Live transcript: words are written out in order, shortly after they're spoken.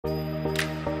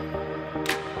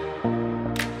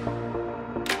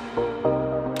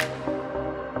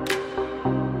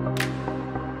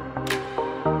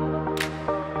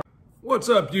What's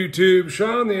up, YouTube?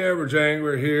 Sean the Average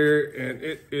Angler here, and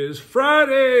it is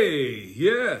Friday.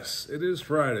 Yes, it is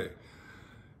Friday.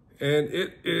 And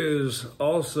it is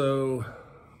also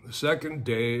the second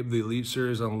day of the Elite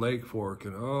Series on Lake Fork,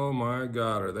 and oh my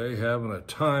God, are they having a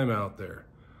time out there.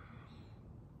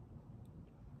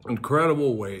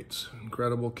 Incredible weights,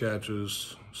 incredible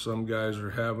catches. Some guys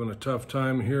are having a tough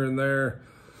time here and there,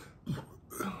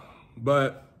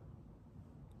 but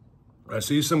I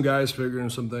see some guys figuring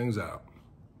some things out.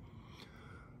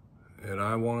 And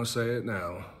I want to say it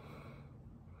now,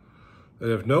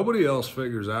 that if nobody else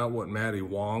figures out what Matty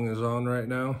Wong is on right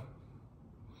now,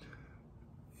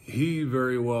 he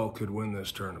very well could win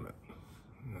this tournament.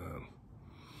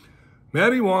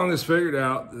 Matty Wong has figured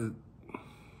out that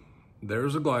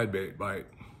there's a glide bait bite.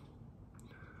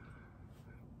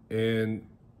 And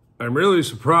I'm really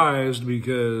surprised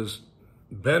because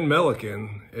Ben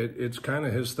Milliken, it's kind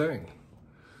of his thing.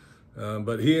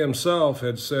 But he himself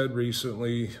had said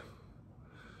recently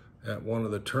at one of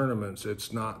the tournaments,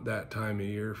 it's not that time of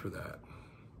year for that.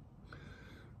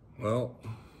 Well,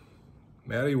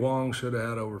 Matty Wong should have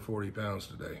had over 40 pounds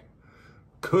today.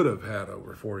 Could have had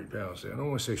over 40 pounds today. I don't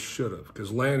want to say should have,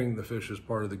 because landing the fish is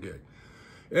part of the gig.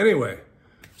 Anyway,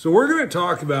 so we're going to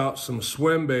talk about some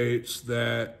swim baits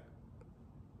that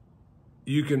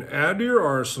you can add to your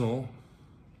arsenal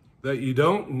that you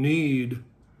don't need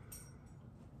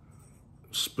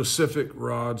specific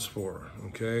rods for,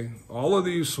 okay? All of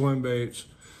these swim baits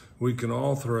we can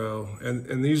all throw,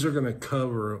 and these are gonna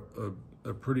cover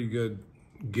a pretty good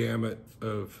gamut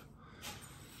of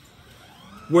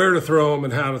where to throw them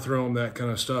and how to throw them, that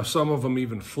kind of stuff. Some of them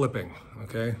even flipping,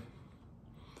 okay?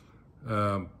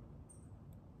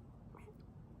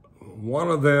 One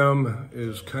of them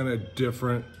is kind of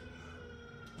different.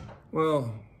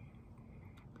 Well,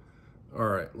 all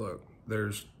right, look.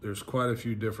 There's quite a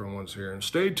few different ones here. And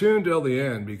stay tuned till the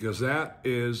end, because that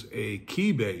is a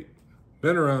key bait.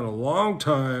 Been around a long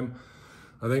time.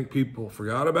 I think people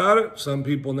forgot about it. Some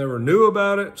people never knew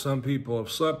about it. Some people have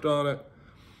slept on it.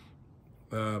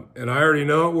 And I already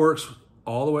know it works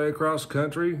all the way across the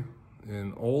country.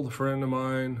 An old friend of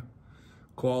mine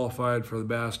qualified for the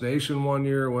Bass Nation one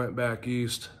year, went back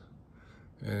east,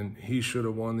 and he should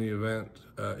have won the event.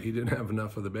 He didn't have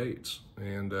enough of the baits.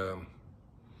 And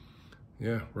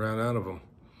yeah, ran out of them.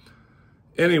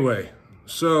 Anyway,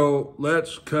 so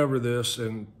let's cover this.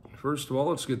 And first of all,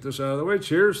 let's get this out of the way.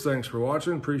 Cheers. Thanks for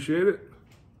watching. Appreciate it.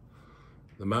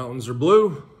 The mountains are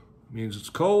blue. Means it's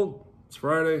cold. It's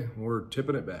Friday. We're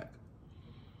tipping it back.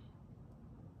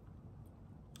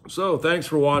 So thanks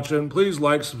for watching. Please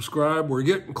like, subscribe. We're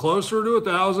getting closer to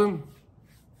 1,000.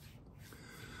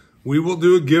 We will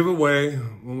do a giveaway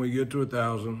when we get to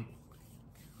 1,000.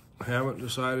 I haven't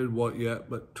decided what yet,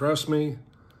 but trust me,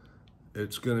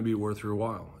 it's going to be worth your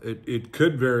while. It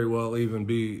could very well even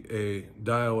be a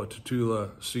Daiwa Tatula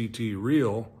CT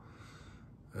reel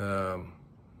that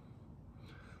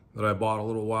I bought a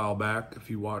little while back. If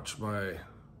you watch my,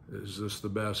 is this the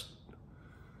best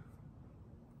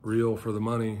reel for the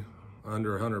money,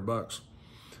 under $100?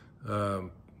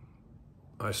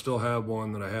 I still have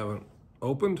one that I haven't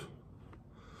opened,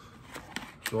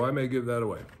 so I may give that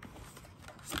away.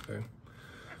 Okay.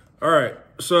 All right,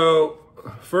 so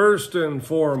first and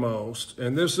foremost,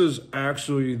 and this is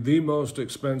actually the most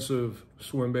expensive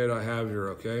swim bait I have here,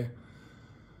 okay?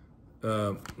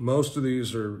 Most of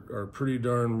these are pretty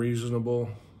darn reasonable.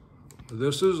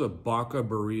 This is a Baka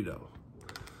Burrito,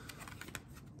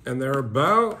 and they're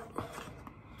about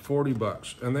 40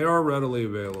 bucks, and they are readily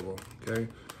available, okay?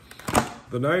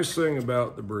 The nice thing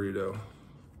about the burrito,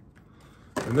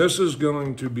 and this is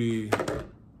going to be,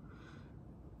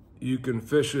 you can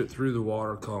fish it through the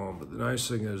water column, but the nice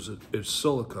thing is it's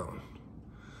silicone.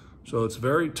 So it's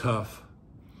very tough,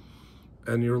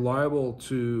 and you're liable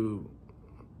to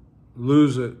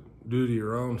lose it due to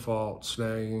your own fault,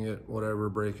 snagging it, whatever,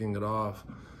 breaking it off,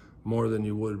 more than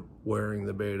you would wearing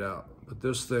the bait out. But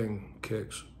this thing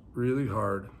kicks really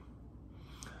hard.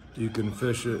 You can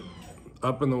fish it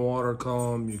up in the water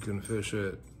column, you can fish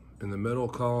it in the middle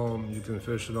column, you can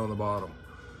fish it on the bottom.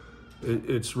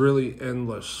 It's really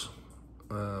endless.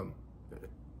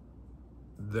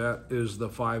 That is the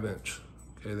 5-inch.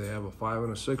 Okay, they have a 5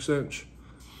 and a 6-inch.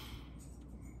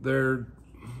 They're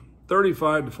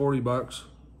 35 to 40 bucks.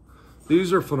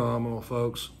 These are phenomenal,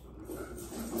 folks.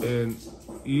 And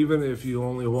even if you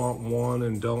only want one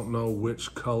and don't know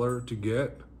which color to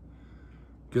get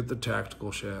the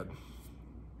Tactical Shad,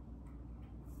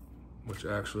 which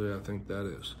actually I think that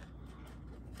is.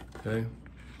 Okay,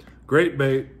 great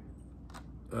bait.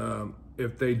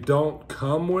 If they don't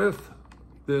come with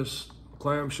this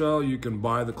clamshell, you can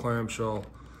buy the clamshell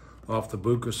off the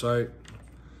Buka site.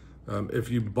 If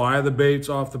you buy the baits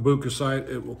off the Buka site,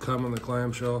 it will come in the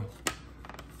clamshell.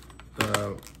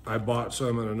 I bought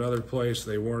some in another place.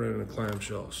 They weren't in a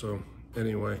clamshell. So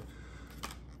anyway,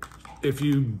 if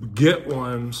you get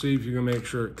one, see if you can make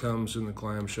sure it comes in the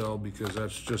clamshell, because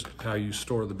that's just how you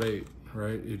store the bait,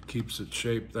 right? It keeps it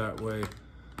shaped that way,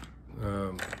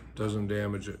 doesn't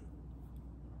damage it.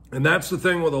 And that's the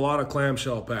thing with a lot of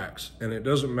clamshell packs. And it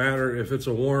doesn't matter if it's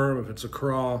a worm, if it's a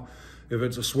craw, if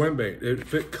it's a swim bait.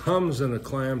 If it comes in a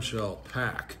clamshell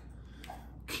pack,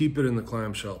 keep it in the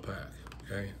clamshell pack,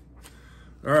 okay?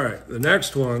 All right, the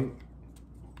next one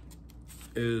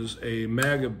is a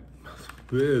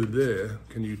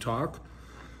can you talk?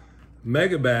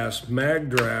 Megabass Mag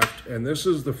Draft, and this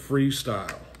is the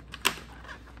freestyle.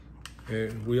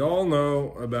 And we all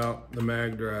know about the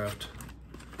Mag Draft,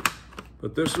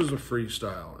 but this is a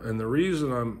freestyle. And the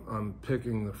reason I'm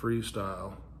picking the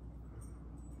freestyle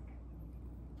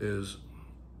is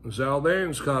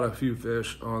Zaldane's caught a few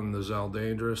fish on the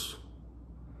Zaldangerous.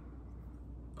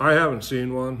 I haven't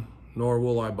seen one, nor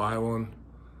will I buy one,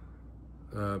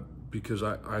 because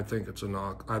I think it's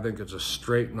a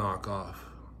straight knockoff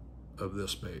of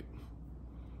this bait.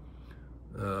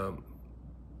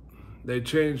 They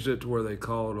changed it to where they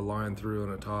call it a line through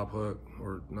and a top hook,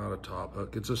 or not a top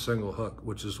hook. It's a single hook,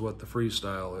 which is what the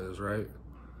freestyle is, right?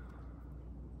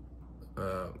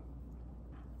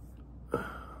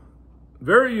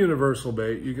 Very universal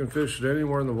bait. You can fish it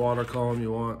anywhere in the water column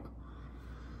you want,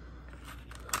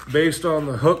 based on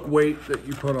the hook weight that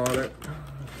you put on it.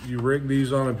 You rig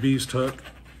these on a beast hook.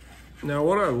 Now,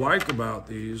 what I like about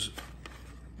these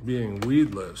being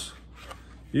weedless,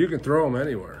 you can throw them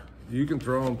anywhere. You can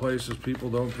throw them places people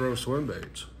don't throw swim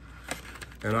baits.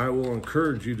 And I will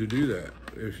encourage you to do that.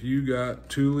 If you got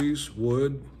tules,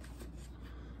 wood,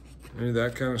 any of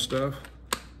that kind of stuff,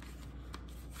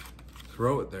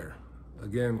 throw it there.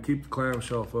 Again, keep the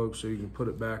clamshell, folks, so you can put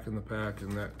it back in the pack,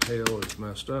 and that tail is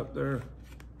messed up there.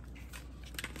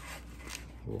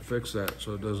 We'll fix that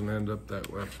so it doesn't end up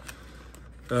that way.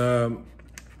 Oh,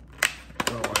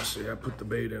 I see, I put the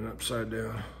bait in upside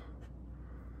down.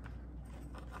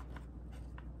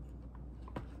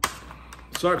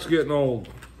 Sucks getting old.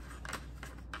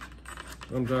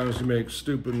 Sometimes you make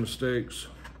stupid mistakes.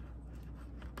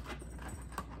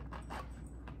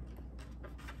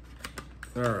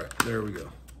 All right, there we go.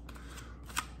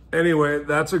 Anyway,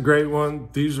 that's a great one.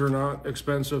 These are not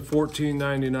expensive,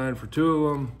 $14.99 for two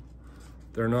of them.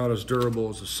 They're not as durable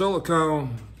as a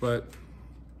silicone, but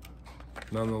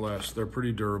nonetheless, they're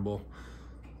pretty durable.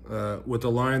 With a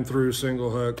line through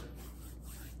single hook,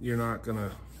 you're not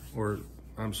gonna, or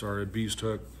I'm sorry, a beast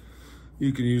hook,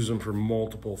 you can use them for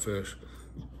multiple fish.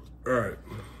 All right,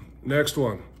 next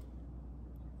one.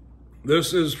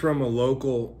 This is from a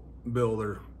local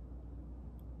builder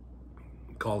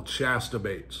called Shasta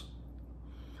Baits.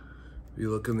 If you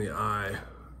look in the eye,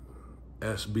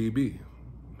 SBB,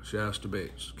 Shasta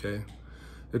Baits, okay?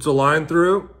 It's a line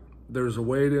through. There's a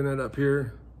weight in it up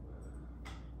here.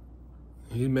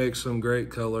 He makes some great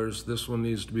colors. This one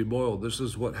needs to be boiled. This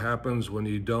is what happens when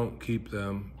you don't keep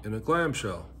them in a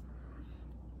clamshell.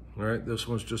 All right, this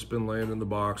one's just been laying in the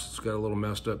box. It's got a little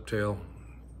messed up tail.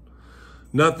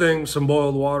 Nothing some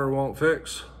boiled water won't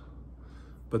fix,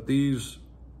 but these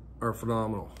are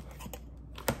phenomenal.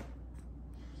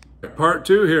 Part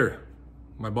two here.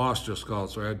 My boss just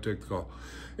called, so I had to take the call.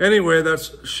 Anyway,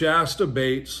 that's Shasta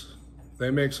Baits.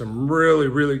 They make some really,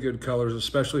 really good colors,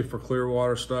 especially for clear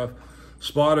water stuff.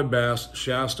 Spotted bass.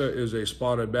 Shasta is a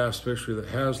spotted bass fishery that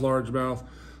has largemouth.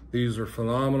 These are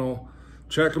phenomenal.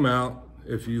 Check them out.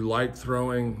 If you like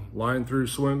throwing line through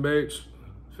swim baits,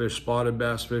 fish spotted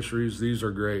bass fisheries, these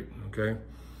are great, okay?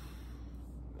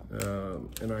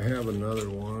 And I have another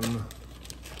one.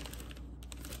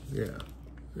 Yeah,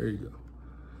 there you go.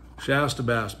 Shasta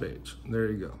Bass Baits,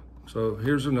 there you go. So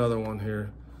here's another one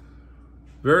here.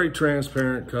 Very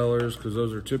transparent colors, because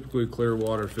those are typically clear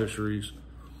water fisheries.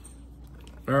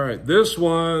 All right, this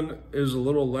one is a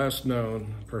little less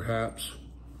known, perhaps.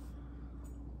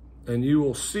 And you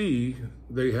will see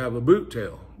they have a boot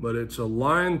tail, but it's a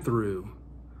line through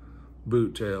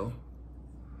boot tail.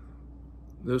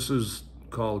 This is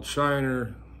called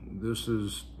shiner. This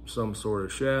is some sort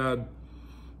of shad.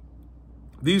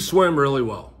 These swim really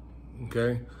well,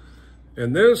 okay?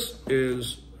 And this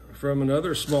is from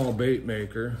another small bait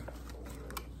maker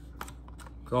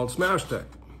called Smash Tech.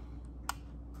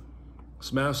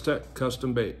 Smash Tech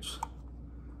Custom Baits.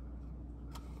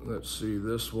 Let's see,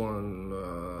 this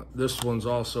one's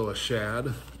also a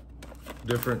shad,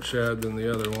 different shad than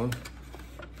the other one.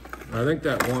 I think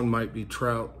that one might be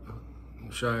trout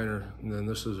shiner, and then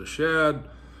this is a shad.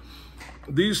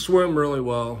 these swim really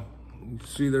well. You can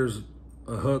see there's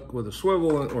a hook with a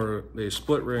swivel or a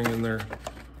split ring in there.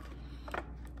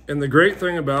 And the great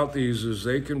thing about these is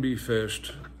they can be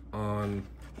fished on,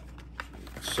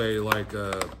 say, like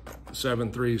a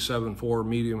 7.3, 7.4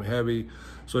 medium heavy.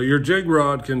 So your jig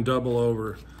rod can double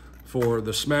over for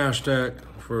the smash tech,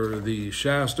 for the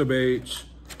Shasta baits,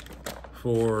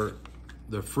 for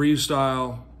the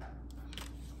freestyle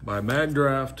by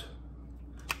Magdraft.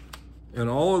 And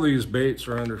all of these baits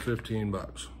are under 15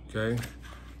 bucks, okay?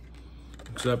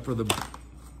 Except for the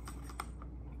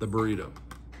burrito.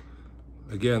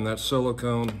 Again, that's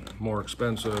silicone, more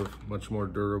expensive, much more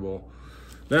durable.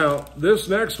 Now, this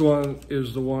next one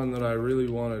is the one that I really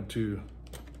wanted to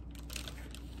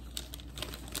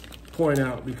point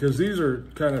out because these are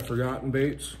kind of forgotten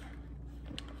baits.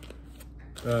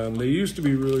 They used to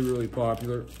be really, really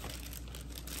popular.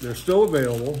 They're still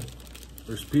available.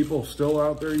 There's people still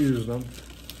out there using them.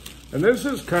 And this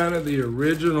is kind of the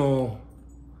original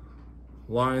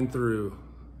line through.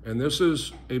 And this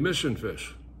is a mission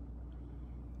fish.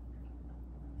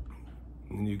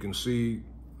 And you can see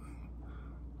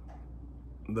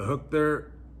the hook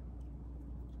there,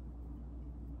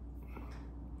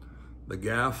 the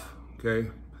gaff, okay?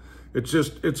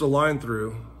 It's a line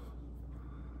through.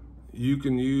 You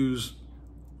can use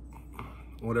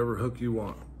whatever hook you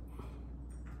want.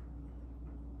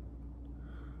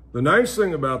 The nice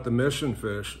thing about the mission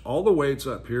fish, all the weight's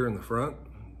up here in the front.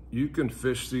 You can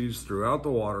fish these throughout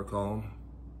the water column.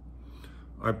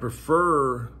 I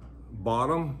prefer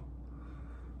bottom,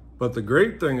 but the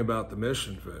great thing about the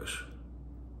mission fish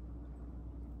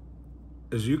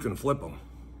is you can flip them.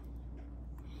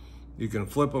 You can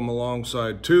flip them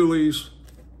alongside toolies.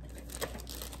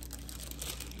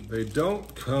 They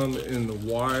don't come in the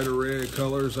wide array of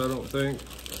colors, I don't think.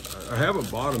 I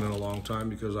haven't bought them in a long time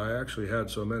because I actually had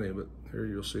so many, but here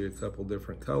you'll see a couple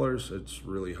different colors. It's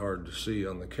really hard to see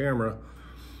on the camera.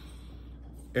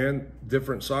 And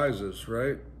different sizes,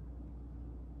 right?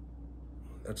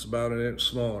 That's about an inch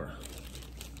smaller.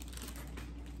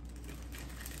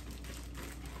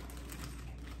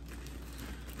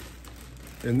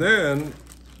 And then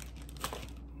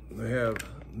they have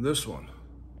this one.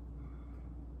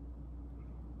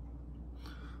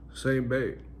 Same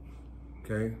bait,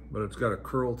 okay? But it's got a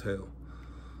curl tail.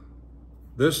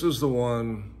 This is the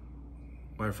one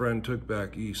my friend took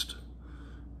back east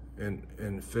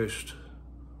and fished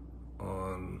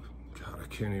on, God, I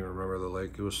can't even remember the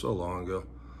lake. It was so long ago.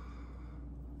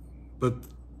 But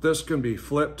this can be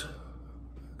flipped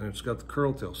and it's got the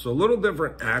curl tail. So a little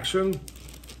different action.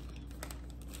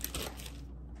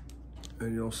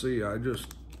 And you'll see, I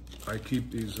keep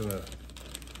these in a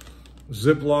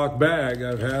Ziploc bag.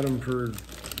 I've had them for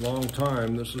a long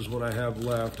time. This is what I have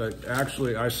left.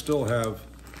 I still have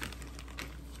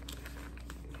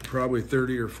probably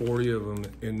 30 or 40 of them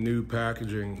in new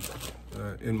packaging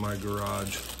in my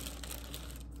garage.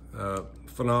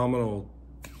 Phenomenal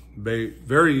bait,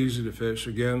 very easy to fish.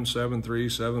 Again, 7.3,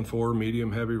 7.4,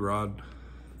 medium heavy rod,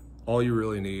 all you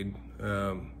really need.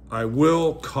 I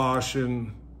will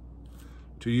caution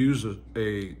to use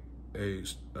a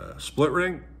split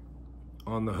ring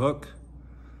on the hook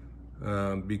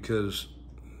because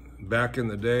back in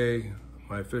the day,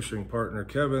 my fishing partner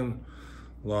Kevin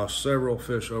lost several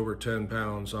fish over 10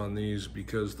 pounds on these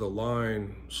because the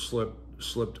line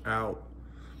slipped out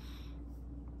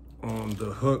on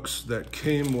the hooks that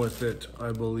came with it.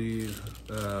 I believe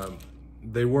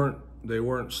they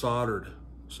weren't soldered,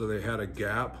 so they had a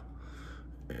gap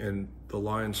and the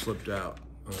line slipped out.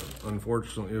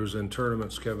 Unfortunately, it was in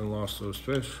tournaments Kevin lost those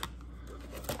fish,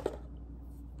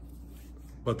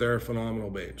 but they're phenomenal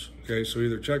baits. Okay, so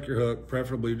either check your hook,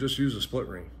 preferably just use a split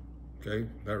ring. Okay,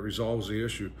 that resolves the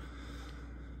issue.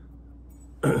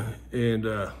 And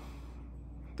they're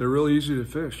really easy to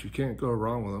fish. You can't go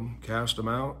wrong with them. Cast them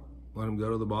out, let them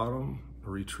go to the bottom,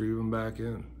 retrieve them back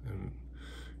in,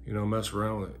 and mess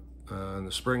around with it. In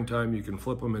the springtime, you can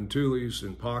flip them in toolies,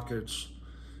 in pockets,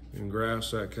 in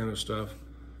grass, that kind of stuff.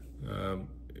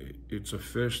 It's a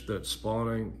fish that's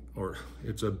spawning, or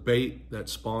it's a bait that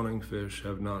spawning fish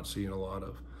have not seen a lot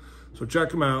of. So check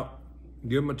them out,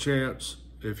 give them a chance.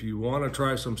 If you want to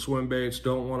try some swim baits,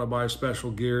 don't want to buy special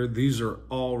gear, these are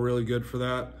all really good for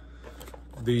that.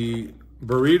 The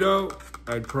burrito,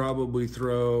 I'd probably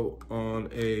throw on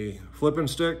a flipping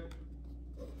stick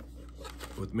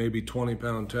with maybe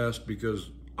 20-pound test, because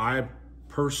I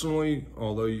personally,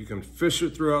 although you can fish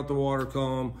it throughout the water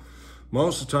column,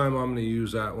 most of the time I'm going to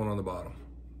use that one on the bottom.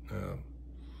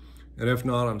 And if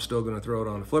not, I'm still going to throw it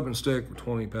on a flipping stick with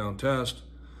 20-pound test.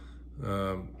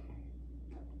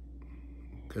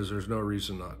 because there's no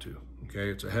reason not to. Okay,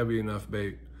 it's a heavy enough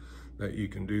bait that you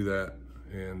can do that,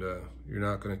 and you're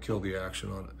not going to kill the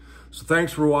action on it. So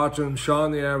thanks for watching.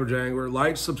 Sean the Average Angler.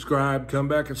 Like, subscribe, come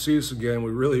back and see us again.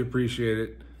 We really appreciate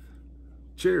it.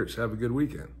 Cheers. Have a good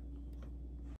weekend.